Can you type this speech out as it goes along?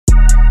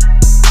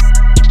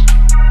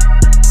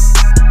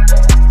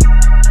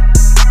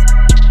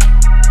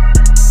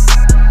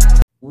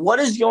What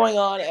is going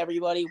on,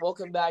 everybody?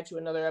 Welcome back to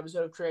another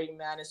episode of Creating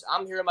Madness.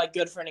 I'm here with my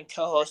good friend and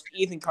co-host,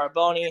 Ethan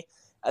Carboni,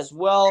 as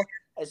well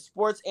as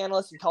sports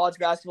analyst and college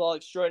basketball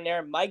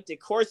extraordinaire, Mike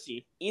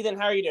DeCourcy. Ethan,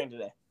 how are you doing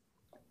today?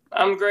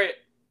 I'm great.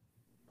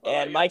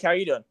 And Mike, how are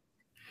you doing?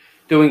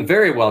 Doing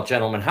very well,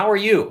 gentlemen. How are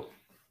you?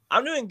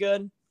 I'm doing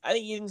good. I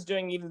think Ethan's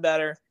doing even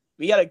better.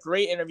 We got a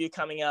great interview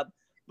coming up.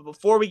 But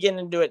before we get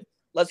into it,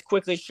 let's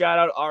quickly shout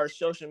out our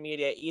social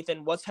media.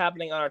 Ethan, what's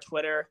happening on our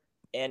Twitter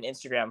and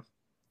Instagram?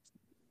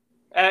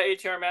 At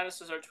ATR Madness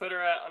is our Twitter,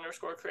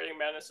 @ Creating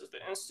Madness is the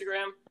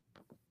Instagram.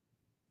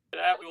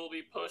 That we will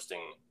be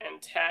posting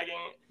and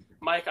tagging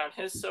Mike on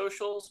his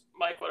socials.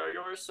 Mike, what are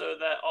yours so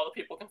that all the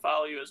people can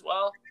follow you as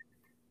well?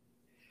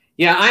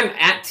 Yeah, I'm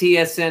at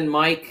TSN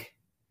Mike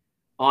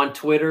on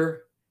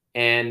Twitter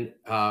and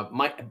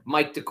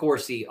Mike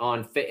DeCourcy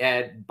on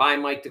by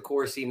Mike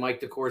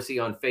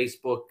DeCourcy on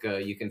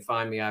Facebook. You can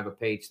find me. I have a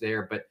page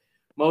there, but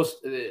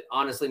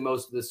honestly,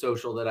 most of the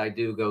social that I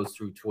do goes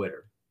through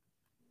Twitter.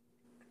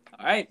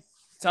 All right.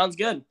 Sounds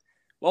good.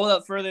 Well,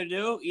 without further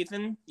ado,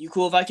 Ethan, you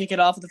cool if I kick it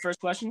off with the first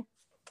question?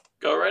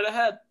 Go right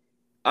ahead.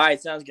 All right.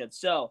 Sounds good.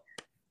 So,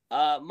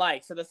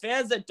 Mike, for the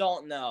fans that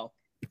don't know,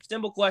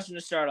 simple question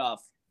to start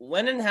off.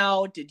 When and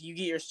how did you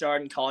get your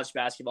start in college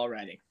basketball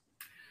writing?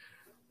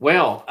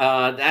 Well,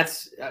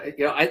 that's,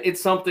 it's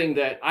something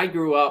that I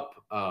grew up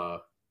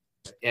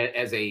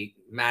as a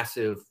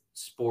massive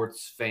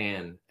sports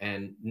fan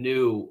and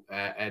knew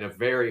at a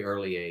very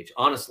early age.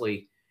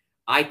 Honestly,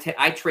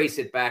 I trace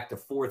it back to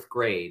fourth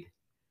grade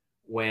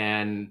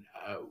when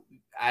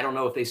I don't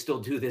know if they still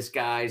do this,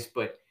 guys,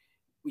 but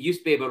we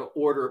used to be able to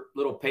order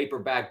little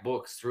paperback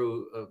books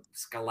through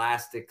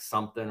Scholastic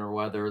something or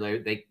whether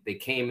they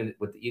came in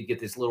with, you'd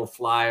get this little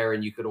flyer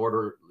and you could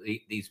order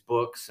these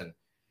books.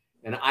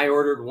 And I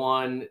ordered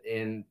one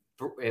in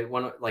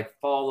like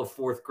fall of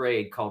fourth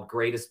grade called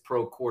Greatest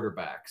Pro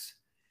Quarterbacks.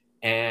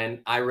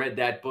 And I read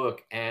that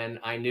book and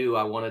I knew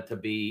I wanted to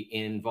be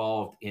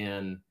involved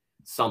in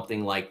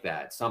something like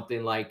that,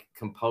 something like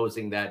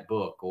composing that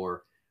book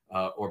or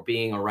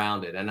being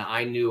around it. And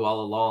I knew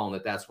all along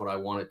that that's what I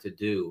wanted to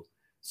do.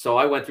 So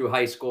I went through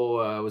high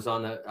school. I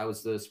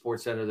was the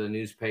sports editor of the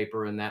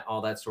newspaper and all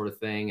that sort of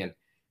thing.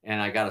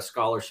 And I got a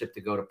scholarship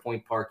to go to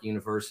Point Park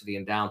University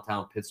in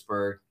downtown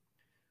Pittsburgh,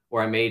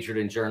 where I majored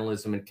in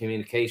journalism and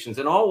communications.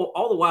 And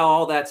all the while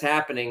all that's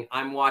happening,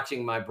 I'm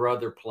watching my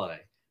brother play.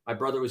 My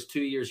brother was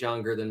 2 years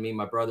younger than me.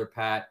 My brother,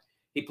 Pat,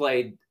 he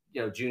played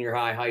junior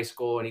high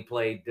school, and he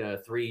played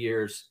 3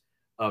 years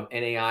of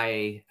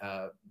NAIA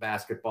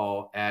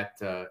basketball at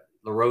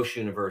LaRoche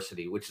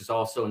University, which is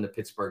also in the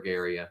Pittsburgh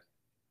area.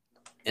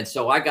 And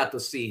so I got to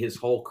see his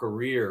whole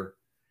career,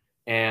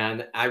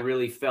 and I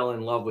really fell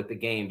in love with the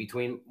game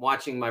between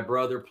watching my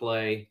brother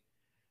play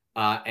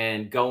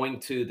and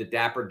going to the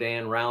Dapper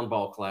Dan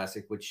Roundball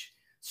Classic, which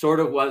sort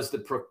of was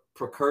the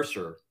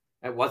precursor.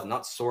 It was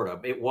not sort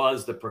of. It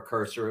was the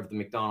precursor of the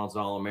McDonald's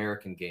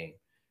All-American game.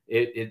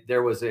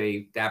 There was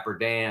a Dapper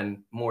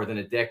Dan more than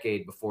a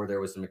decade before there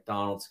was a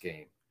McDonald's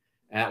game.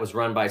 And that was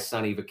run by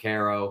Sonny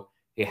Vaccaro.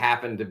 He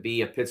happened to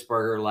be a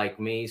Pittsburgher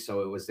like me,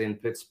 so it was in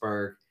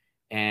Pittsburgh.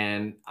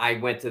 And I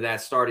went to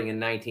that starting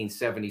in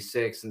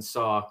 1976 and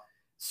saw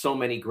so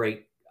many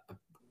great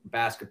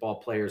basketball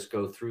players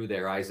go through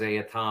there.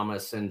 Isaiah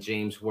Thomas and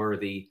James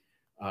Worthy,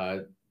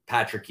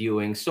 Patrick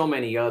Ewing, so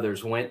many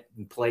others went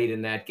and played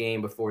in that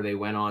game before they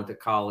went on to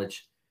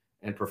college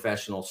and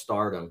professional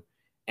stardom.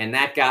 And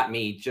that got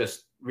me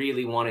just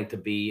really wanting to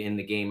be in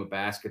the game of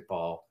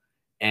basketball.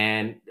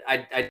 And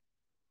I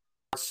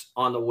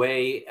on the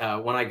way,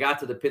 when I got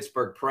to the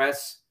Pittsburgh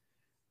Press,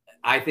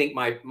 I think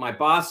my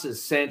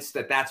bosses sensed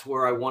that that's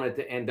where I wanted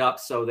to end up.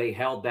 So they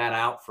held that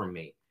out from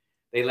me.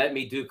 They let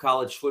me do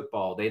college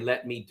football. They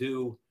let me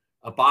do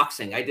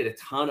boxing. I did a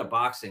ton of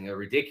boxing, a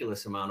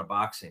ridiculous amount of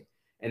boxing.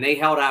 And they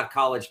held out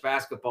college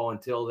basketball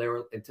until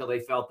they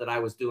felt that I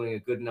was doing a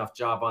good enough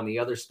job on the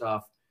other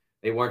stuff.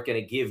 They weren't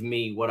going to give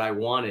me what I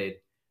wanted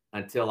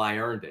until I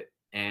earned it.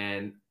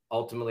 And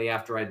ultimately,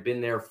 after I'd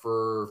been there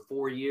for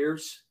 4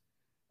 years,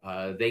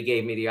 they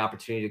gave me the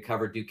opportunity to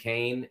cover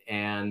Duquesne,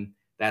 and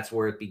that's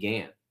where it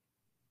began.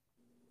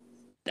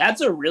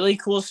 That's a really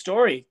cool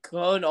story,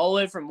 going all the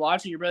way from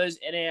watching your brother's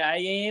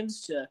NAIA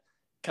games to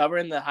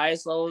covering the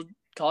highest level of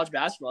college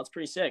basketball. It's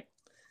pretty sick.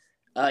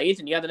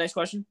 Ethan, you got the next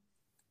question?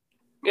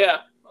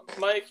 Yeah.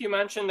 Mike, you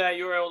mentioned that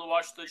you were able to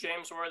watch the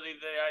James Worthy,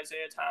 the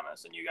Isaiah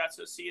Thomas, and you got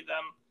to see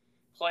them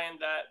playing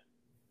that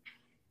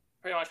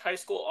pretty much high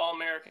school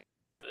All-American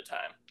at the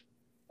time.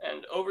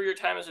 And over your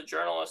time as a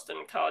journalist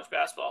and college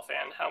basketball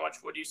fan, how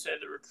much would you say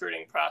the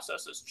recruiting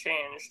process has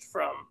changed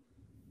from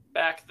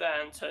back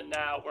then to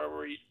now, where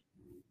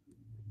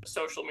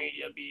social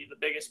media be the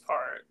biggest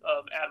part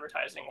of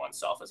advertising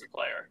oneself as a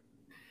player?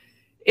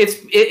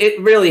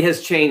 It really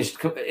has changed.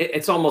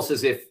 It's almost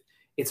as if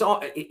it's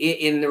all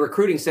in the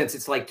recruiting sense.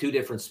 It's like two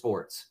different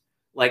sports.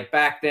 Like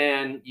back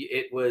then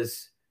it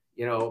was,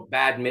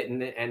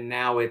 badminton, and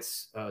now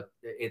it's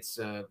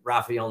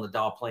Rafael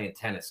Nadal playing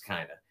tennis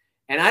kind of.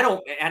 And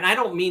I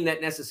don't mean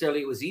that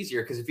necessarily it was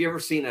easier, because if you ever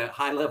seen a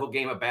high level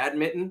game of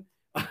badminton,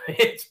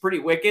 It's pretty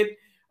wicked,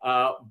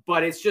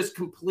 but it's just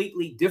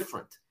completely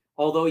different.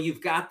 Although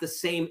you've got the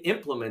same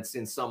implements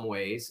in some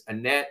ways, a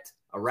net,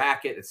 a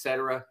racket,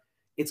 etc.,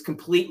 it's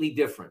completely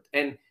different.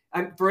 And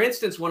for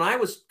instance, when I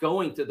was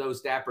going to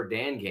those Dapper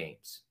Dan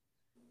games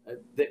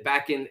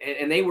back in,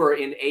 and they were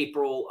in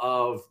April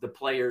of the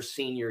player's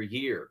senior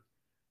year,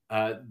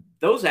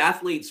 those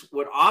athletes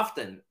would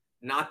often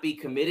not be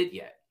committed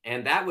yet.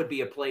 And that would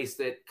be a place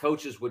that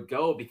coaches would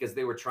go because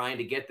they were trying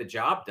to get the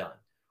job done,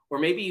 or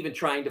maybe even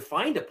trying to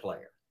find a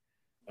player.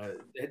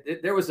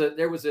 There was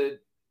a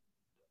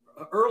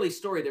early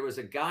story. There was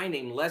a guy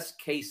named Les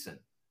Kaysen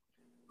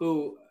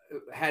who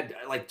had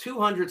like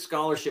 200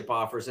 scholarship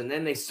offers, and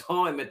then they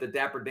saw him at the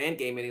Dapper Dan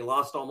game, and he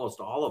lost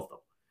almost all of them.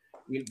 I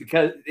mean,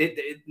 because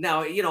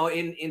now, you know,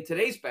 in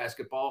today's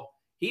basketball,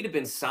 he'd have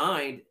been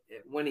signed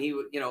when he,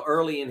 you know,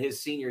 early in his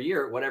senior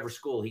year at whatever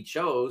school he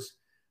chose,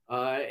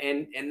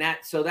 and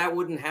that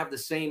wouldn't have the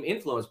same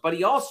influence. But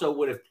he also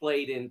would have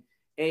played in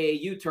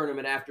AAU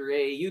tournament after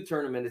AAU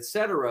tournament,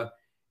 etc.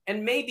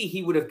 And maybe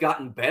he would have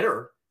gotten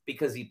better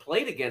because he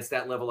played against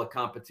that level of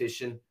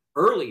competition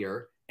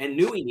earlier and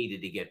knew he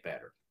needed to get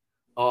better.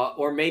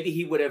 Or maybe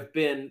he would have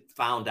been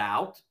found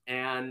out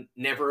and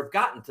never have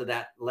gotten to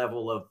that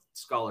level of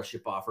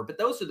scholarship offer. But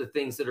those are the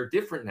things that are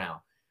different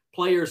now.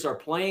 Players are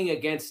playing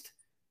against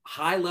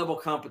high-level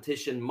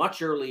competition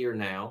much earlier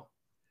now.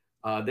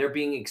 They're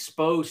being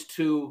exposed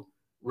to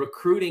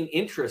recruiting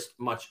interest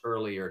much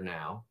earlier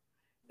now.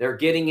 They're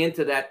getting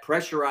into that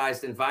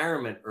pressurized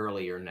environment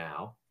earlier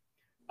now.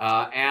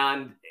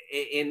 And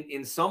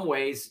in some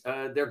ways,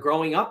 they're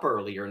growing up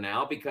earlier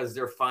now because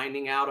they're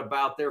finding out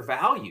about their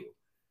value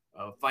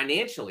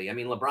financially. I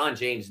mean, LeBron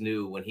James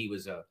knew when he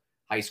was a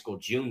high school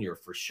junior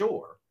for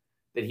sure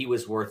that he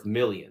was worth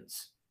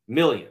millions.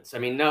 I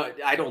mean, no,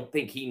 I don't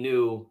think he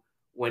knew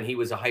when he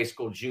was a high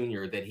school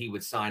junior that he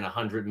would sign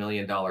 $100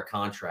 million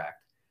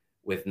contract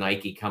with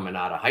Nike coming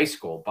out of high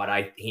school,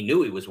 but he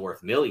knew he was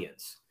worth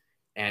millions.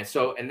 And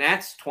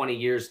that's 20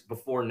 years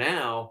before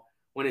now,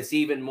 when it's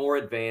even more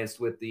advanced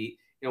with the,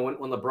 you know,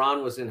 when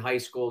LeBron was in high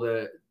school,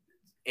 the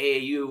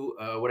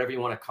AAU, whatever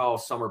you want to call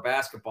summer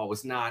basketball,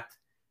 was not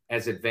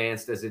as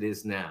advanced as it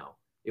is now.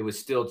 It was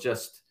still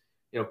just,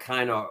 you know,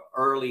 kind of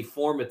early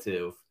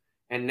formative.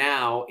 And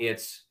now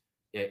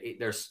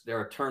there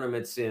are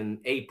tournaments in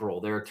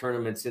April, there are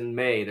tournaments in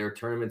May, there are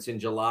tournaments in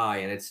July,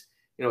 and it's,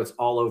 you know, it's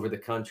all over the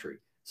country.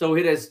 So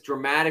it has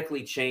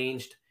dramatically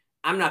changed.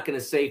 I'm not going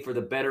to say for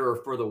the better or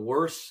for the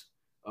worse,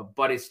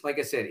 but it's, like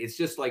I said, it's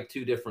just like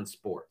two different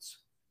sports.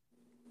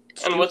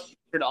 And with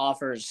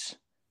offers,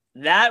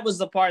 that was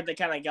the part that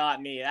kind of got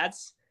me.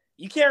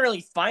 You can't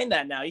really find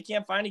that now. You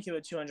can't find a kid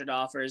with 200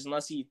 offers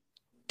unless he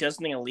does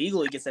something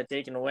illegal. He gets that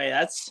taken away.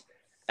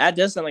 That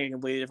does sound like a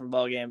completely different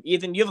ballgame.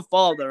 Ethan, you have a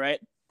follow-up though, right?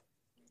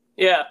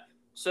 Yeah.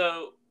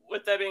 So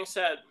with that being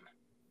said,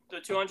 the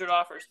 200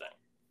 offers thing,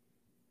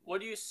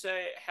 what do you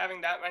say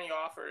having that many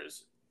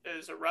offers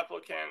is a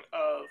replicant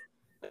of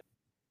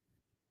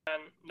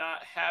and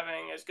not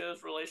having as good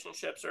of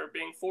relationships or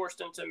being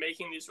forced into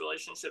making these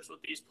relationships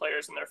with these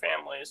players and their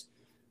families,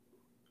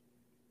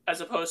 as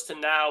opposed to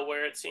now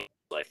where it seems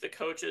like the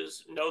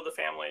coaches know the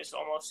families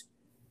almost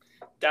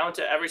down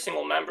to every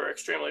single member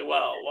extremely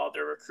well while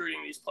they're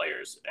recruiting these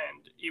players,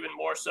 and even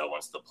more so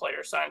once the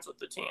player signs with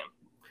the team.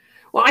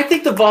 Well, I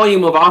think the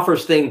volume of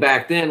offers thing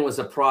back then was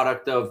a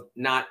product of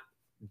not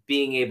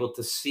being able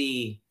to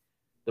see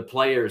the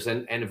players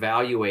and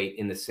evaluate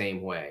in the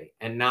same way,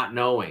 and not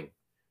knowing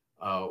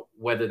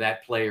whether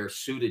that player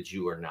suited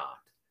you or not.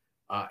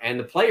 And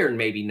the player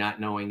maybe not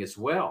knowing as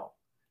well.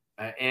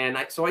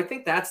 So I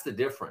think that's the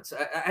difference.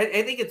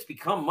 I think it's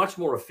become much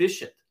more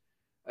efficient.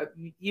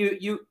 When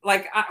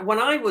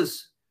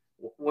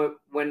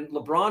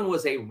LeBron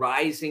was a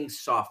rising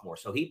sophomore,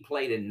 so he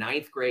played in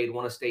 9th grade,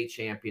 won a state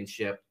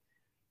championship.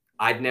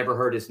 I'd never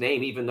heard his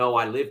name, even though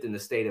I lived in the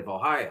state of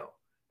Ohio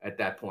at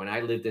that point. I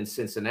lived in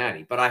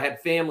Cincinnati, but I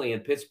had family in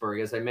Pittsburgh.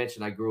 As I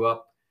mentioned, I grew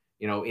up,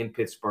 you know, in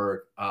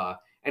Pittsburgh.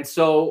 And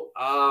so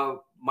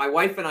my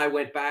wife and I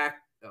went back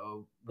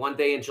one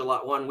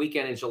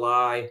weekend in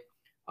July.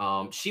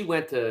 She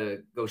went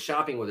to go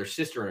shopping with her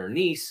sister and her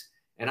niece,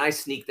 and I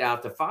sneaked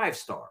out to Five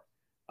Star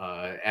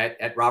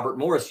at Robert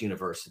Morris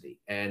University.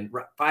 And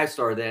Five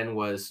Star then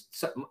was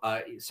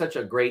such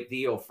a great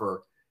deal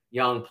for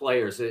young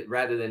players.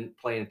 Rather than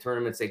playing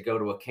tournaments, they go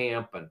to a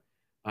camp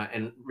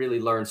and really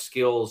learn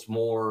skills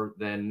more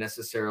than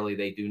necessarily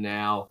they do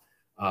now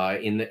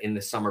in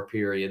the summer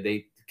period.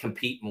 They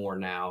compete more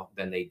now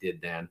than they did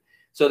then.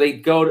 So I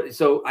go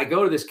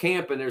to this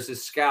camp, and there's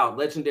this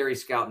legendary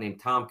scout named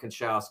Tom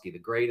Konchowski, the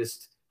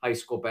greatest high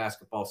school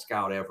basketball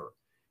scout ever.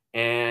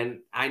 And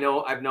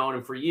I've known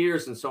him for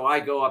years. And so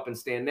I go up and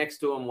stand next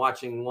to him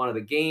watching one of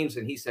the games.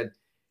 And he said,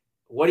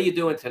 "What are you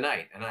doing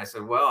tonight?" And I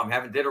said, "Well, I'm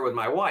having dinner with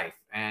my wife."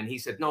 And he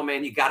said, "No,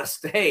 man, you got to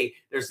stay.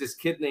 There's this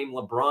kid named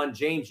LeBron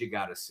James you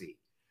got to see."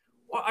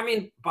 Well, I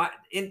mean, but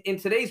in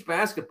today's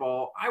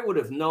basketball, I would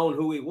have known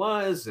who he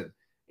was, and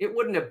it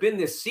wouldn't have been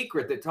this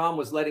secret that Tom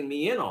was letting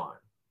me in on.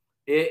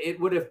 It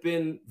would have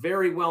been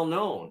very well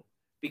known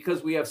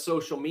because we have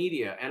social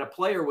media and a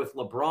player with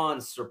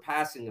LeBron's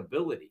surpassing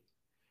ability.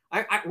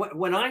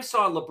 When I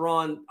saw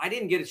LeBron, I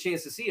didn't get a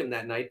chance to see him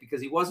that night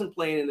because he wasn't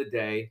playing in the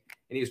day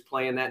and he was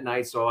playing that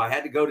night. So I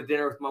had to go to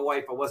dinner with my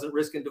wife. I wasn't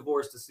risking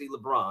divorce to see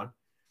LeBron.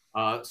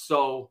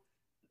 So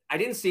I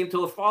didn't see him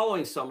till the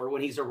following summer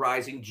when he's a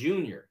rising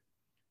junior.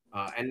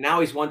 And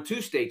now he's won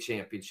 2 state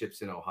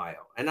championships in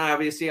Ohio. And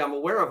obviously I'm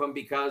aware of him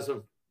because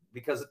of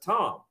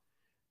Tom.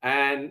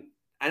 And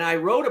I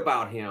wrote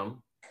about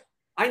him.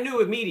 I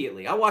knew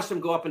immediately. I watched him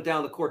go up and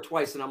down the court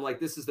twice, and I'm like,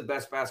 this is the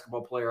best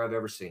basketball player I've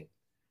ever seen.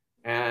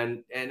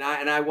 And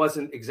I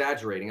wasn't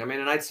exaggerating. I mean,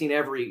 and I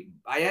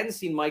hadn't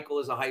seen Michael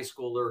as a high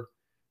schooler.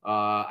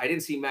 I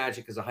didn't see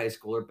Magic as a high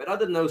schooler, but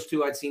other than those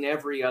 2, I'd seen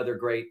every other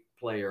great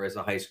player as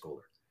a high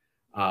schooler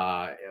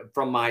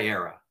from my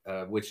era,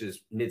 which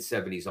is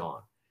mid-70s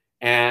on.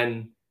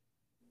 And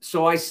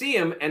so I see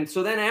him. And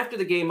so then after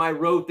the game, I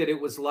wrote that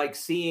it was like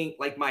seeing,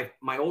 like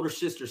my older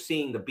sister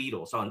seeing the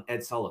Beatles on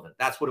Ed Sullivan.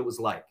 That's what it was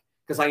like,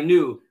 because I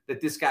knew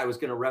that this guy was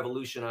going to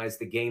revolutionize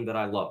the game that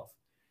I love.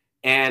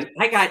 And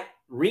I got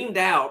reamed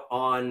out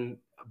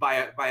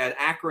by an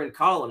Akron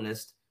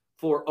columnist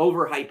for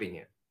overhyping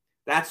him.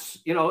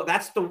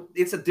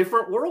 It's a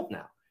different world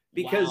now,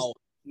 because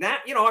now,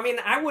 I mean,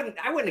 I wouldn't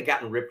have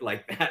gotten ripped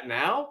like that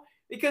now,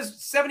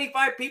 because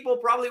 75 people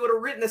probably would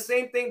have written the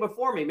same thing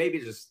before me, maybe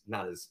just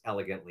not as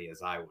elegantly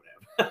as I would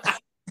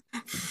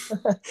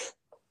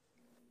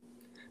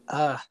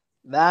have.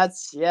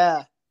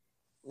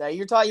 Now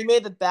you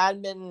made the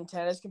badminton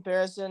tennis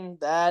comparison.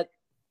 That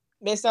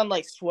may sound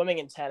like swimming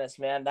and tennis,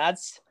 man.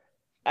 That's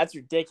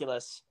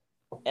ridiculous.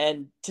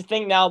 And to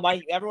think now,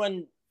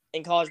 everyone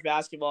in college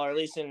basketball, or at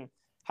least in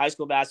high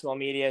school basketball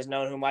media, has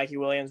known who Mikey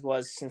Williams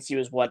was since he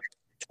was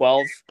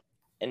 12,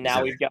 and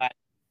now we're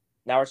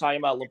talking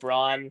about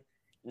LeBron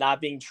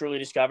not being truly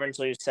discovered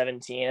until he was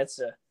 17. It's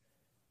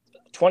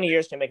 20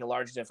 years can make a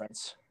large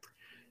difference.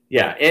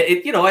 Yeah,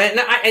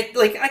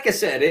 like I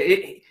said,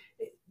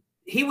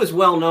 he was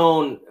well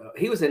known.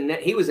 He was a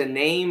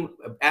name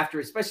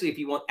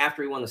especially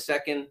after he won the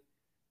 2nd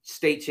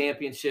state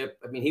championship.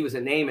 I mean, he was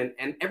a name,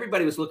 and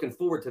everybody was looking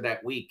forward to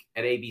that week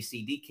at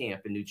ABCD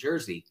camp in New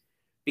Jersey,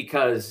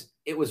 because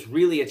it was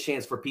really a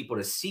chance for people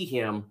to see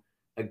him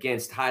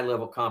against high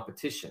level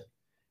competition.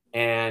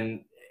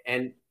 And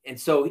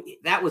so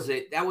that was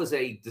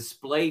a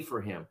display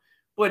for him.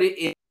 But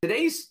in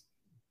today's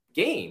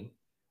game,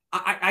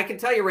 I can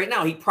tell you right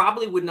now, he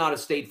probably would not have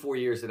stayed 4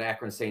 years at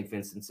Akron St.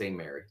 Vincent St.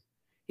 Mary.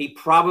 He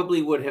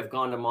probably would have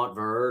gone to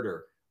Montverde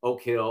or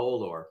Oak Hill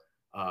or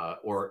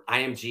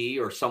IMG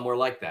or somewhere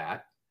like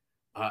that.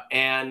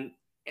 And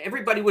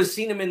everybody would have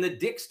seen him in the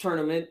Dix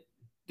tournament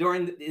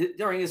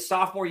during his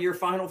sophomore year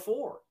Final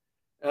Four.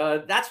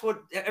 That's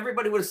what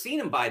everybody would have seen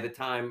him by the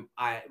time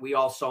we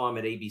all saw him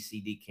at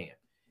ABCD camp.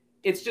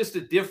 It's just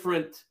a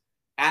different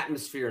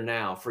atmosphere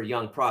now for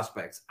young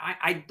prospects.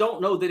 I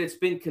don't know that it's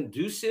been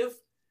conducive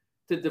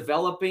to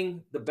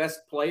developing the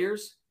best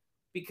players,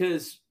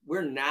 because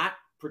we're not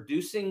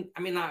producing. I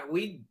mean,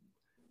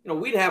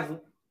 we'd have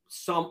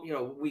some,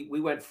 we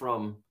went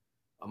from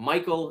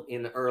Michael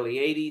in the early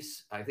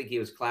 80s. I think he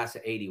was class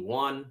of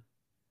 81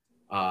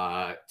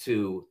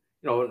 to,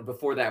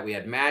 before that we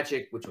had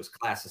Magic, which was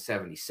class of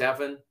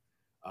 77.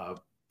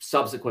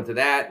 Subsequent to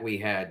that, we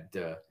had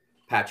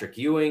Patrick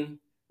Ewing,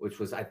 which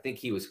was,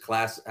 he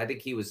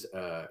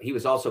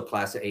was also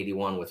class of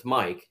 81 with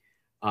Mike.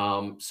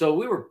 So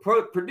we were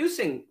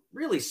producing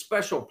really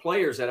special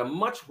players at a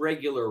much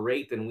regular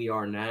rate than we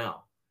are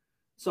now.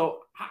 So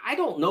I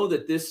don't know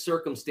that this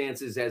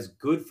circumstance is as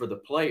good for the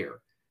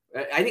player.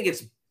 I think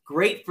it's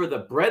great for the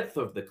breadth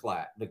of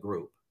the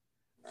group.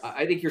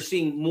 I think you're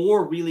seeing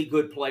more really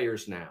good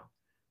players now.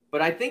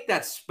 But I think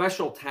that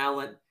special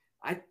talent,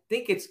 I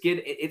think it's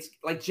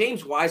like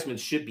James Wiseman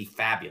should be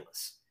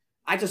fabulous.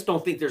 I just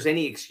don't think there's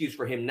any excuse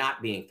for him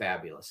not being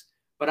fabulous.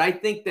 But I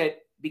think that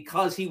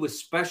because he was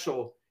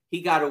special,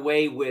 he got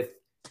away with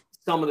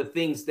some of the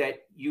things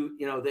that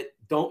that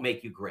don't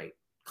make you great.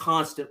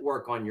 Constant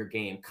work on your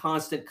game,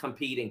 constant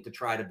competing to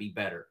try to be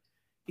better.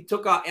 He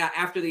took off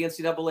after the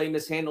NCAA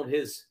mishandled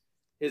his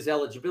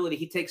eligibility.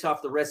 He takes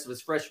off the rest of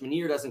his freshman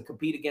year, doesn't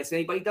compete against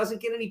anybody,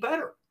 doesn't get any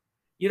better.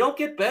 You don't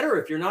get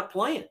better if you're not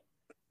playing.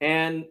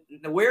 And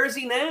where is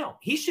he now?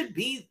 He should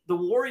be the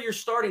Warriors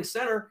starting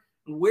center.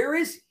 Where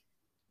is he?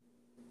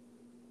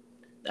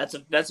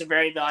 That's a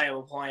very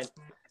valuable point.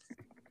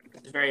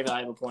 It's a very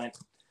valuable point.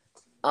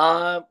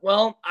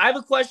 Well, I have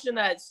a question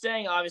that's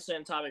staying obviously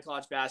on topic of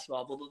college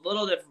basketball, but a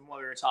little different from what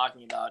we were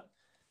talking about.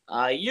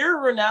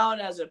 You're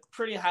renowned as a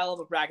pretty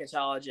high-level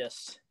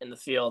bracketologist in the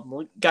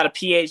field. Got a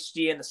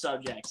PhD in the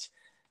subject.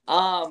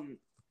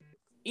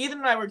 Ethan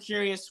and I were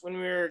curious when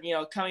we were,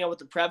 coming up with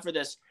the prep for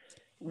this,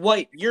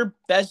 what your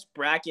best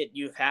bracket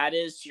you've had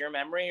is to your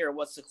memory, or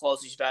what's the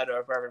closest you've had to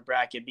a perfect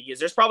bracket? Because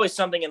there's probably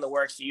something in the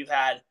works that you've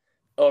had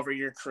over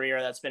your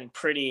career that's been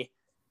pretty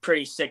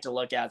sick to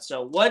look at.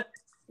 So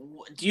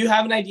do you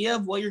have an idea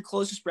of what your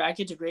closest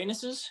bracket to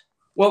greatness is?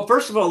 Well,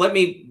 first of all, let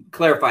me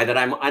clarify that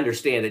I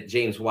understand that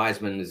James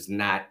Wiseman is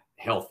not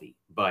healthy,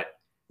 but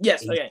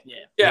Yes. Okay. Yeah.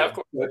 Yeah, of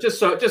course. Just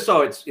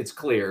so it's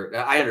clear.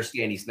 I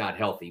understand he's not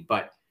healthy,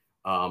 but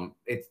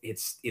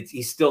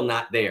he's still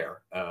not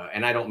there.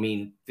 And I don't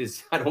mean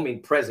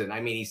present. I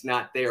mean he's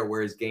not there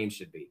where his game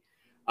should be.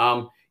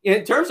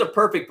 In terms of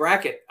perfect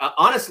bracket,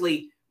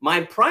 honestly,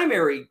 my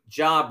primary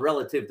job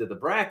relative to the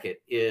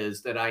bracket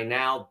is that I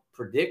now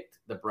predict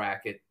the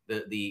bracket,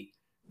 the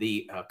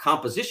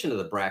composition of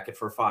the bracket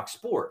for Fox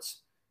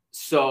Sports.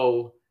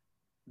 So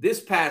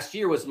this past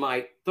year was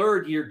my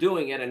third year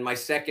doing it, and my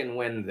second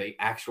when the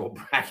actual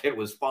bracket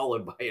was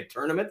followed by a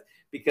tournament,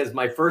 because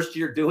my first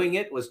year doing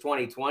it was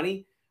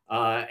 2020,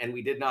 and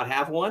we did not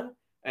have an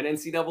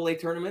NCAA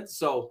tournament.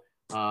 So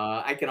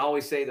I can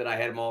always say that I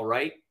had them all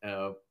right.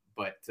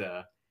 But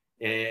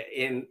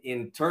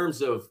in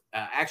terms of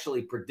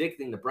actually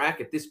predicting the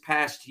bracket this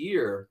past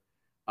year,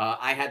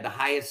 I had the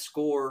highest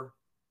score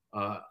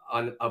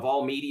of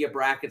all media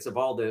brackets, of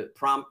all the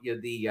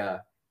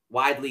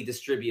widely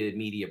distributed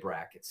media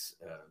brackets,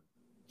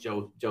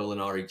 Joe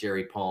Lunardi,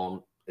 Jerry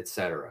Palm,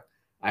 etc.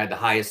 I had the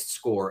highest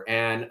score.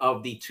 And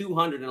of the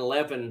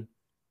 211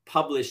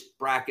 published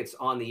brackets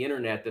on the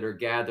internet that are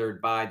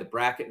gathered by the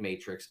Bracket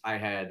Matrix, I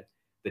had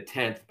the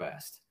 10th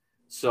best.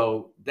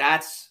 So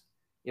that's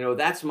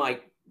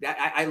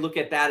I look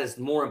at that as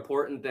more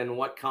important than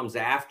what comes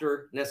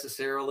after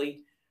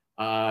necessarily.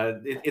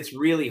 It's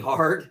really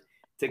hard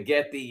to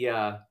get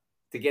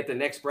the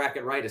next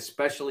bracket right,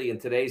 especially in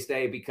today's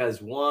day,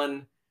 because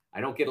one,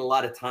 I don't get a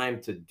lot of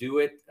time to do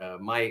it.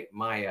 My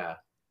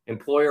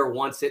employer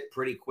wants it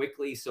pretty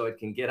quickly so it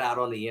can get out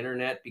on the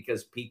internet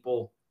because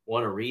people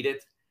want to read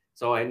it.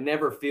 So I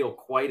never feel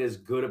quite as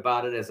good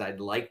about it as I'd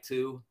like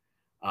to.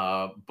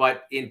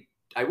 But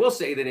I will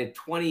say that in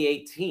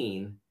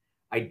 2018,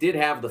 I did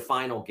have the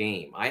final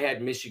game. I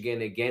had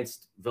Michigan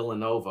against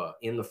Villanova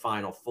in the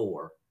Final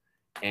Four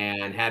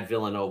and had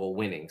Villanova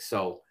winning.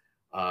 So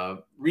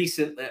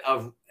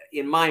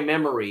in my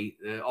memory,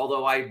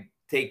 although I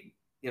take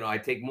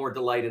more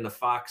delight in the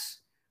Fox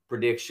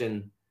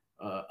prediction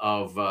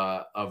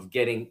of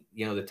getting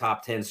the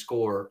top 10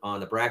 score on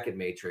the Bracket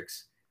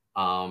Matrix,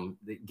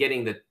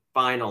 getting the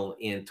final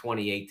in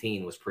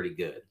 2018 was pretty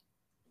good.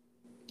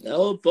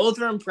 No,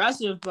 both are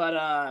impressive,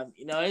 but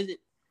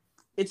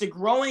it's a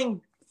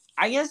growing.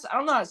 I guess I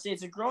don't know how to say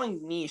it's a growing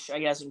niche. I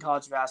guess in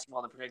college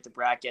basketball to predict the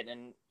bracket,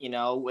 and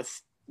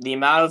with the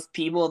amount of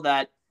people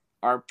that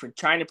are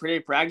trying to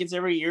predict brackets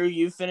every year,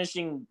 you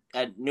finishing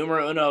at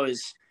numero uno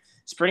is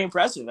pretty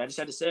impressive. I just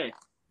had to say.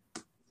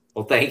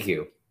 Well, thank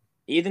you.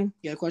 Ethan,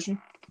 you got a question?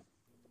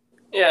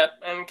 Yeah,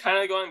 and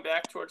kind of going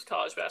back towards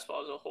college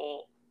basketball as a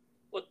whole,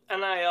 with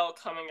NIL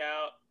coming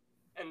out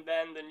and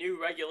then the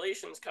new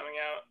regulations coming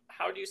out,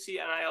 how do you see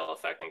NIL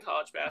affecting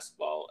college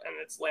basketball and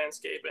its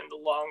landscape in the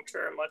long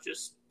term? Let's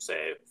just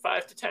say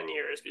 5 to 10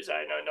 years, because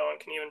I know no one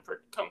can even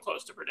come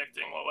close to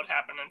predicting what would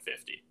happen in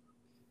 50.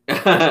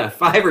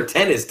 5 or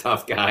 10 is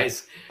tough,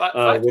 guys. With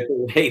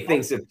the way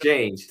things have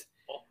changed,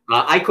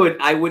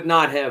 I would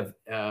not have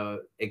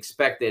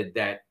expected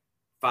that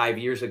 5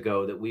 years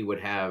ago that we would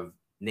have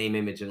name,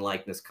 image, and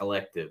likeness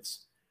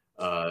collectives,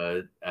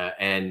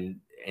 and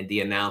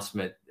the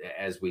announcement,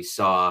 as we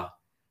saw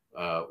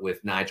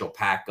with Nigel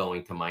Pack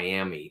going to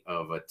Miami,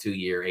 of a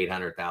 2-year,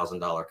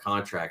 $800,000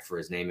 contract for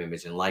his name,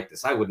 image, and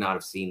likeness. I would not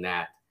have seen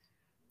that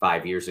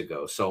 5 years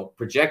ago. So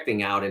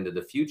projecting out into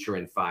the future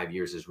in 5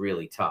 years is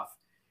really tough.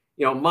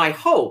 My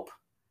hope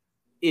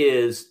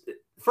is,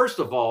 first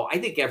of all, I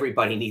think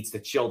everybody needs to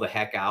chill the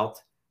heck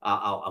out.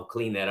 I'll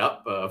clean that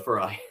up for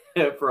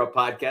a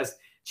podcast.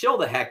 Chill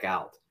the heck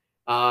out.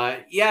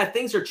 Yeah,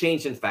 things are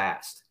changing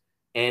fast,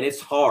 and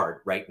it's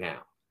hard right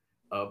now.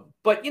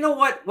 But you know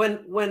what?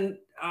 When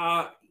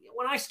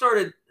I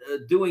started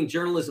doing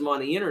journalism on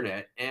the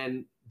internet,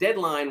 and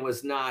deadline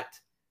was not,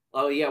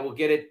 oh yeah, we'll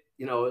get it,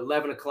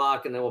 11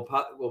 o'clock, and then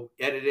we'll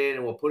edit it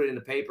and we'll put it in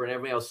the paper, and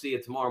everybody will see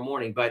it tomorrow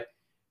morning. But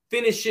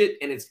finish it,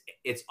 and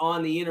it's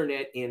on the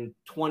internet in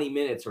 20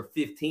 minutes or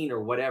 15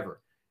 or whatever.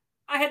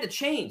 I had to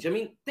change. I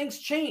mean, things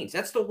change.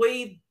 That's the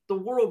way the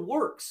world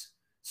works.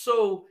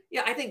 So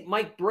yeah, I think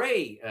Mike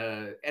Bray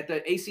at the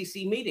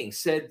ACC meeting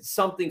said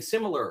something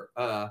similar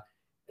to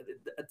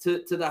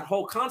that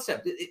whole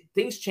concept.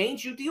 Things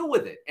change, you deal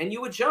with it, and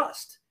you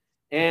adjust.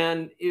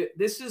 And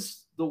this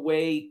is the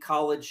way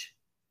college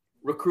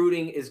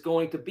recruiting is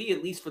going to be,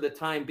 at least for the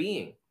time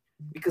being,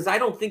 because I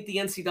don't think the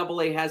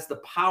NCAA has the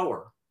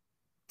power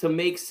to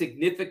make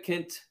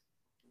significant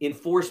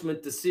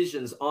enforcement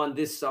decisions on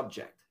this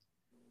subject.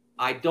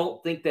 I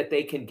don't think that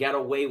they can get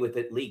away with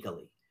it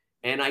legally.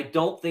 And I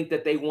don't think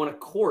that they want to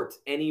court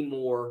any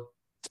more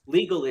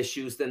legal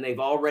issues than they've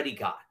already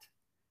got.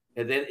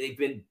 And then they've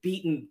been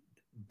beaten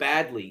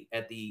badly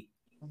at the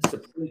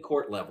Supreme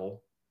Court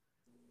level.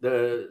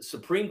 The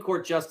Supreme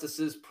Court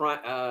justices,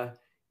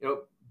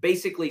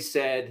 basically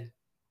said,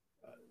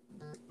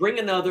 bring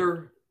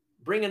another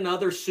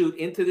suit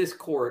into this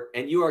court,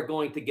 and you are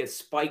going to get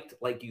spiked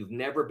like you've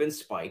never been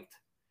spiked.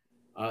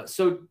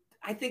 So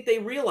I think they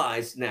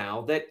realize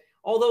now that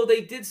although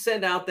they did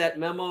send out that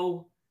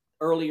memo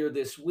earlier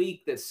this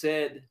week that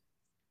said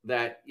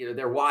that, you know,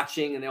 they're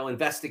watching and they'll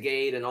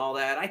investigate and all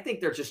that. I think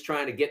they're just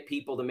trying to get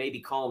people to maybe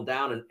calm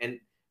down and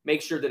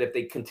make sure that if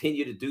they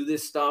continue to do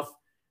this stuff,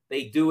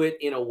 they do it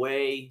in a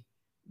way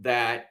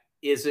that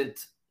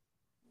isn't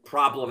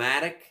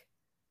problematic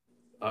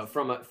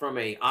from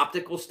a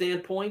optical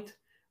standpoint.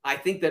 I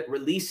think that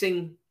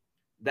releasing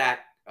that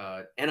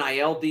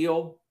NIL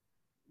deal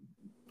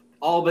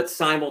all but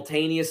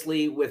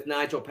simultaneously with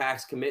Nigel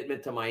Pack's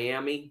commitment to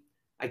Miami,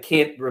 I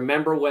can't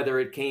remember whether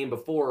it came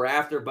before or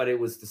after, but it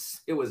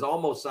was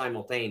almost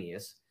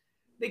simultaneous.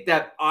 I think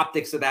that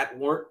optics of that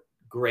weren't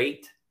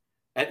great,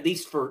 at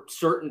least for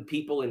certain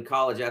people in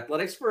college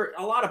athletics. For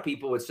a lot of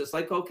people, it's just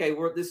like, okay,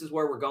 this is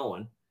where we're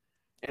going.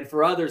 And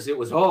for others, it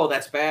was, oh,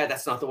 that's bad.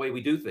 That's not the way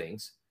we do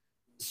things.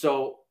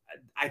 So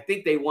I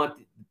think the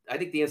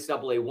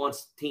NCAA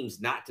wants teams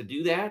not to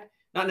do that,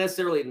 not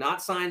necessarily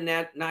not sign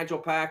that Nigel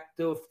Pack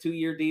to a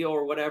 2-year deal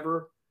or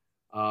whatever.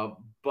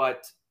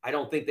 But I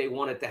don't think they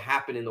want it to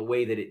happen in the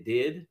way that it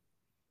did.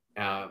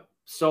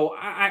 So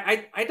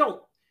I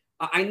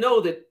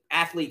know that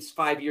athletes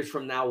 5 years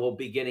from now will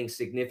be getting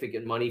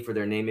significant money for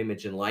their name,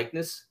 image, and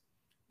likeness.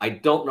 I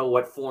don't know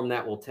what form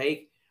that will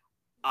take.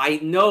 I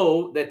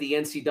know that the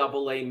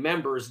NCAA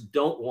members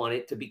don't want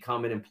it to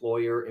become an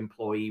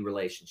employer-employee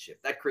relationship.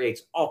 That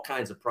creates all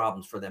kinds of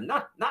problems for them.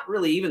 Not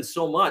really even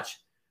so much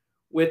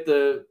with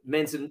the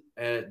men's and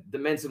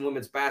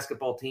women's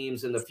basketball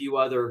teams and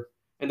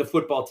the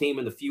football team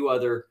and the few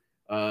other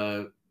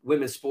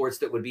women's sports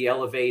that would be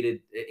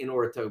elevated in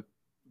order to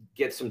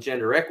get some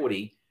gender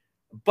equity,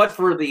 but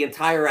for the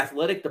entire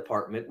athletic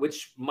department,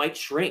 which might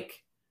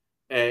shrink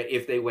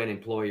if they went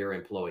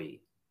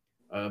employer-employee.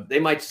 They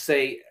might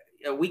say,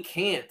 we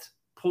can't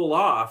pull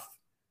off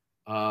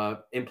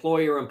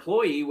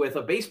employer-employee with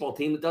a baseball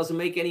team that doesn't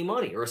make any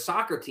money, or a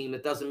soccer team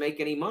that doesn't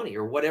make any money,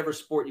 or whatever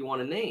sport you want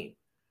to name.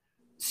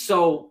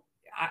 So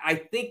I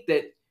think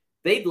that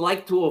they'd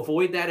like to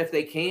avoid that if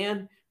they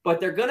can, but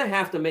they're going to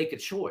have to make a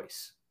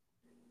choice.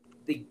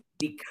 The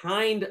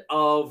kind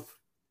of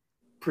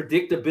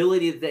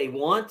predictability that they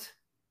want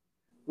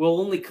will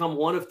only come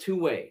one of two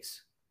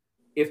ways.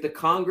 If the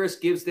Congress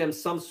gives them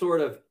some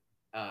sort of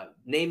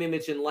name,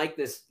 image, and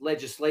likeness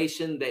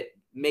legislation that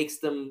makes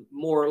them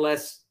more or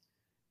less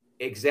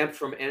exempt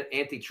from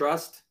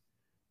antitrust,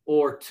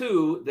 or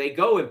two, they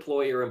go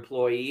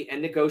employer-employee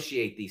and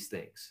negotiate these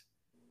things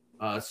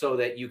so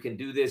that you can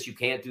do this, you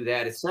can't do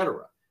that,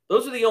 etc.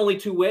 Those are the only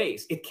two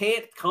ways. It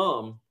can't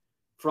come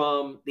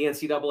from the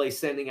NCAA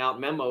sending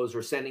out memos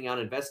or sending out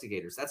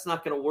investigators. That's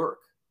not going to work.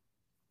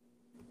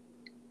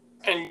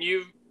 And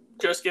you've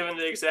just given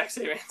the exact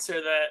same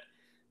answer that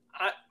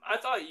I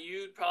thought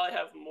you'd probably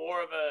have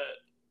more of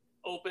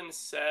a open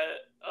set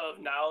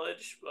of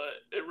knowledge,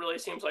 but it really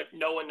seems like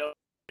no one knows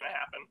what's going to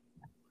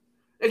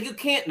happen. You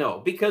can't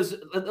know because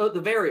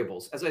the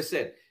variables, as I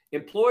said,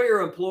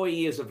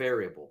 employer-employee is a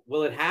variable.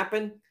 Will it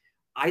happen?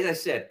 As I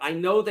said, I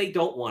know they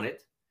don't want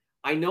it.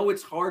 I know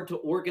it's hard to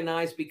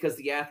organize because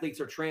the athletes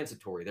are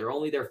transitory. They're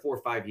only there 4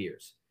 or 5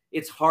 years.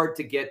 It's hard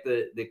to get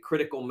the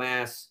critical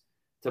mass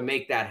to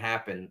make that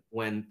happen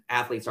when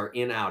athletes are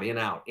in, out, in,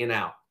 out, in,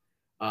 out.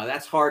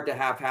 That's hard to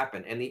have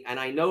happen. And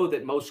I know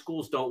that most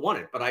schools don't want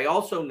it, but I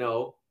also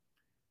know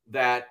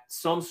that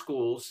some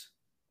schools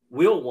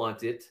will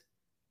want it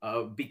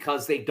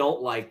because they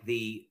don't like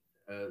the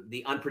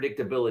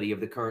unpredictability of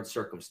the current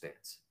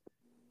circumstance.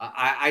 But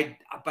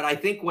I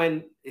think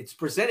when it's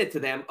presented to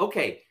them,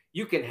 okay,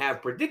 you can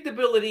have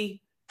predictability,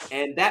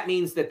 and that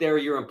means that they're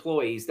your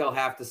employees. They'll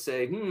have to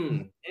say,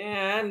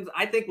 and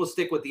I think we'll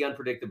stick with the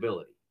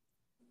unpredictability.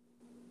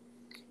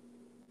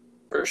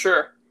 For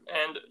sure.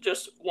 And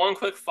just one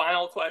quick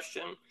final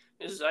question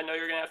is, I know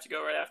you're going to have to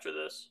go right after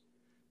this.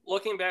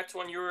 Looking back to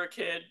when you were a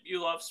kid,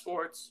 you loved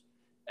sports,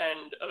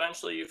 and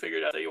eventually you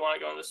figured out that you want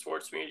to go into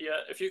sports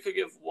media. If you could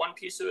give one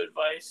piece of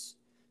advice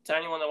to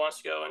anyone that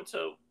wants to go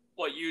into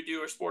what you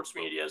do or sports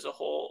media as a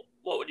whole,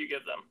 what would you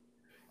give them?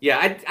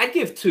 Yeah, I'd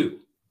give two.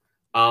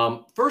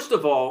 First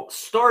of all,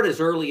 start as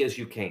early as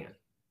you can.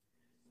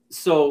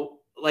 So,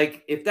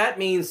 like, if that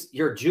means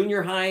your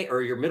junior high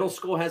or your middle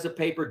school has a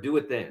paper, do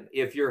it then.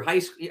 If your high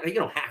school, you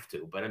don't have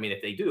to, but I mean,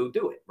 if they do,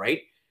 do it,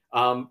 right?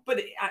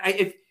 But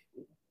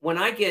when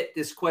I get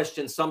this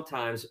question,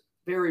 sometimes,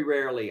 very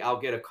rarely,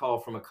 I'll get a call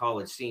from a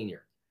college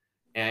senior,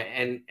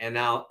 and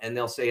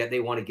they'll say they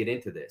want to get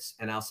into this,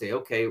 and I'll say,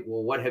 okay,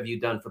 well, what have you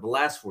done for the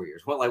last 4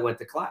 years? Well, I went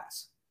to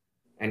class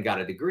and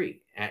got a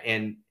degree,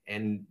 and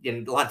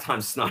a lot of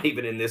times it's not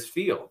even in this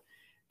field.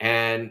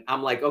 And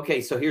I'm like,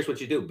 okay, so here's what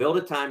you do. Build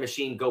a time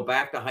machine, go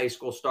back to high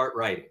school, start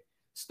writing,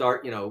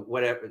 start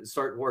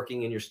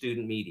working in your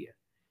student media.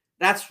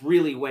 That's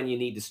really when you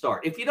need to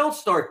start. If you don't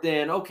start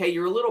then, okay,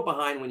 you're a little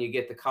behind when you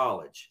get to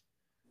college.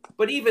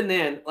 But even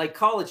then, like,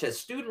 college has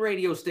student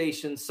radio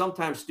stations,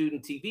 sometimes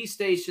student TV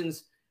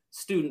stations,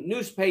 student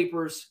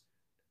newspapers.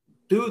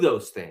 Do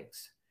those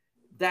things.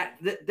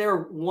 They're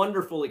a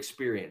wonderful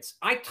experience.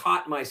 I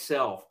taught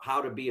myself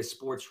how to be a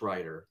sports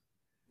writer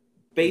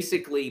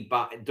basically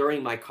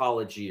during my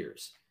college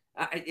years.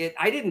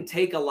 I didn't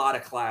take a lot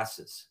of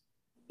classes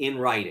in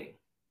writing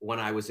when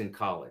I was in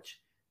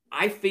college.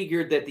 I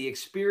figured that the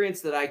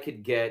experience that I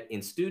could get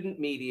in student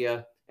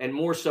media, and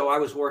more so, I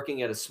was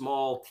working at a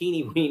small,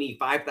 teeny weeny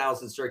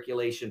 5,000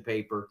 circulation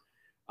paper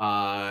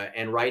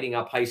and writing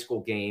up high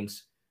school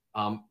games.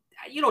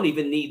 You don't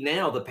even need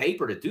now the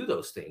paper to do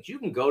those things. You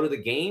can go to the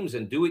games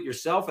and do it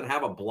yourself and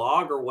have a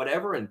blog or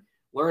whatever and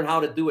learn how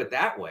to do it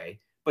that way,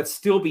 but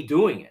still be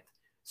doing it.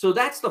 So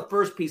that's the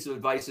first piece of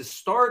advice, is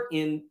start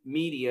in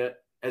media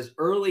as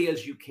early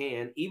as you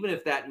can, even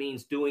if that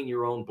means doing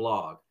your own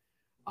blog.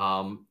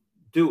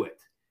 Do it.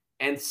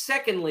 And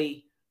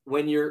secondly,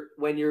 when you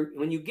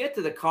get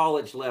to the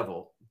college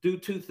level, do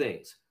two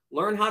things: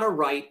 learn how to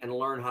write and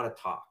learn how to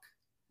talk.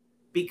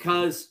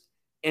 Because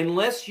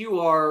unless you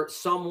are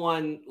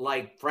someone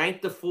like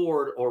Frank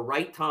DeFord or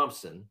Wright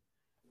Thompson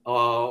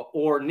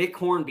or Nick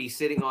Hornby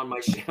sitting on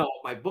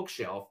my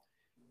bookshelf,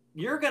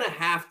 you're going to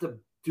have to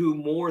do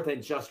more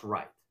than just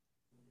write.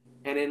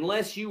 And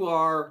unless you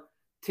are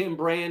Tim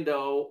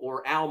Brando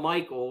or Al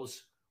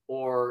Michaels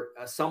or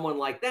someone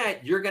like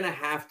that, you're going to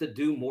have to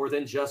do more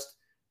than just,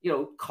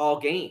 call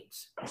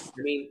games. I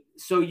mean,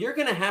 so you're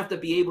going to have to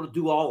be able to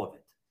do all of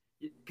it.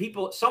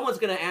 Someone's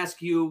going to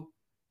ask you,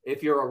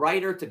 if you're a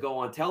writer, to go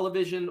on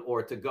television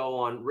or to go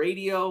on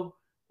radio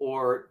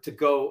or to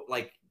go,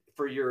 like,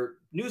 for your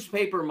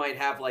newspaper might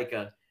have like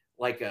a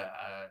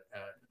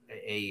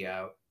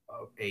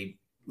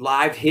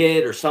live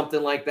hit or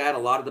something like that. A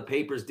lot of the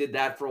papers did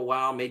that for a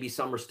while. Maybe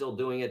some are still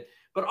doing it,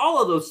 but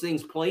all of those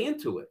things play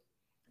into it.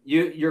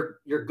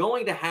 You're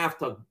going to have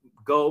to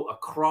go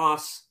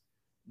across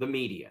the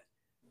media,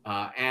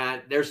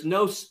 and there's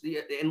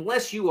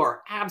unless you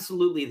are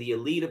absolutely the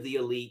elite of the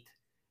elite,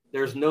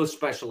 there's no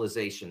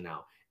specialization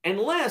now,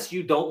 unless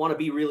you don't want to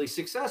be really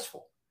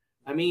successful.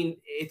 I mean,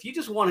 if you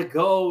just want to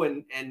go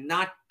and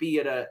not be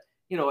at a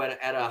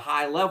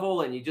high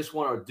level and you just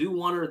want to do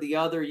one or the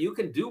other, you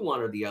can do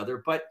one or the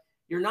other, but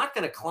you're not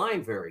going to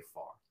climb very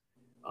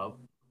far.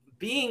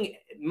 Being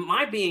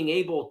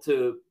able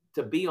to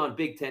be on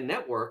Big Ten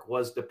Network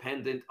was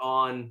dependent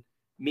on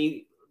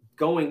me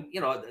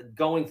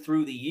going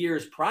through the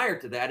years prior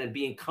to that and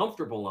being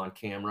comfortable on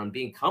camera and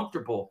being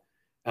comfortable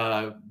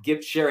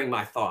sharing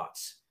my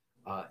thoughts.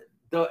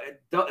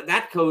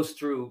 That goes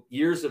through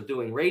years of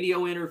doing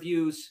radio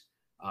interviews,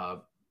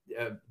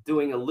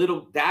 dabbling a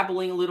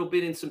little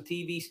bit in some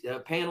TV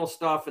panel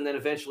stuff, and then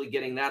eventually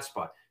getting that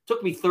spot.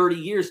 Took me 30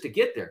 years to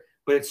get there,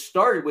 but it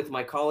started with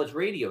my college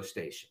radio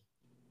station.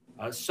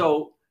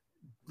 So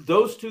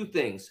those two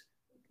things: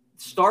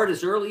 start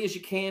as early as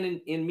you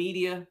can in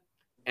media,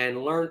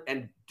 and learn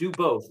and do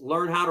both.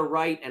 Learn how to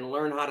write and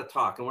learn how to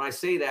talk. And when I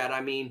say that,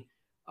 I mean,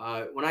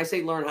 when I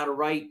say learn how to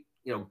write,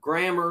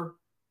 grammar,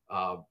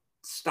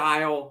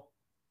 style,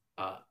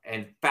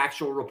 and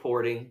factual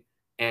reporting,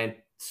 and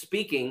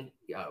speaking,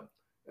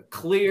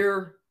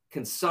 clear,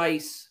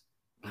 concise.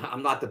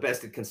 I'm not the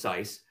best at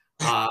concise,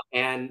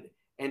 and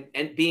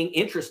being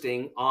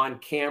interesting on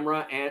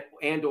camera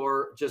and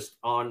or just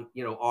on,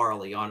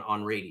 orally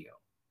on radio.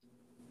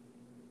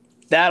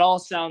 That all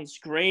sounds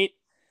great.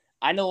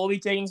 I know we'll be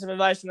taking some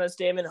advice from that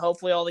statement.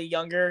 Hopefully all the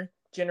younger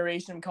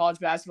generation of college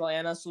basketball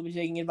analysts will be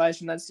taking advice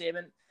from that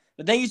statement.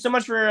 But thank you so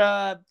much for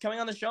coming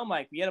on the show,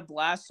 Mike. We had a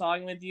blast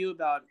talking with you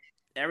about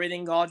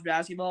everything college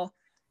basketball.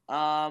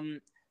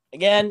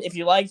 Again, if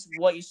you liked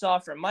what you saw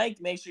from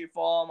Mike, make sure you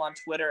follow him on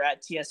Twitter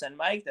at TSN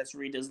Mike. That's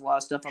where he does a lot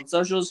of stuff on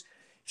socials.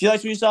 If you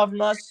liked what you saw from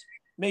us,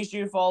 make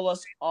sure you follow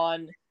us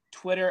on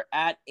Twitter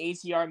at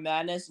ATR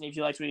Madness. And if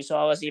you liked what you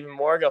saw of us even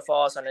more, go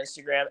follow us on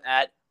Instagram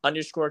at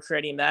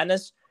 _Creating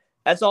Madness.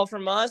 That's all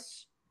from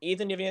us.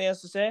 Ethan, do you have anything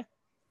else to say?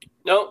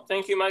 No,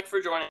 thank you, Mike,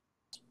 for joining.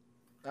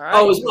 All right.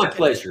 Oh, it was my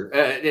pleasure.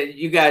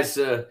 You guys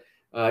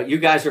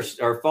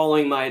are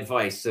following my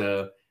advice.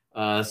 So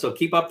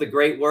keep up the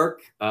great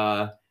work,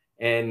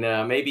 and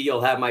maybe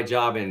you'll have my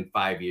job in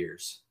 5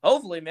 years.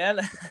 Hopefully,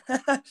 man.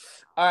 All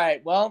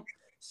right. Well,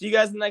 see you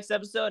guys in the next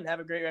episode, and have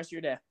a great rest of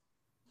your day.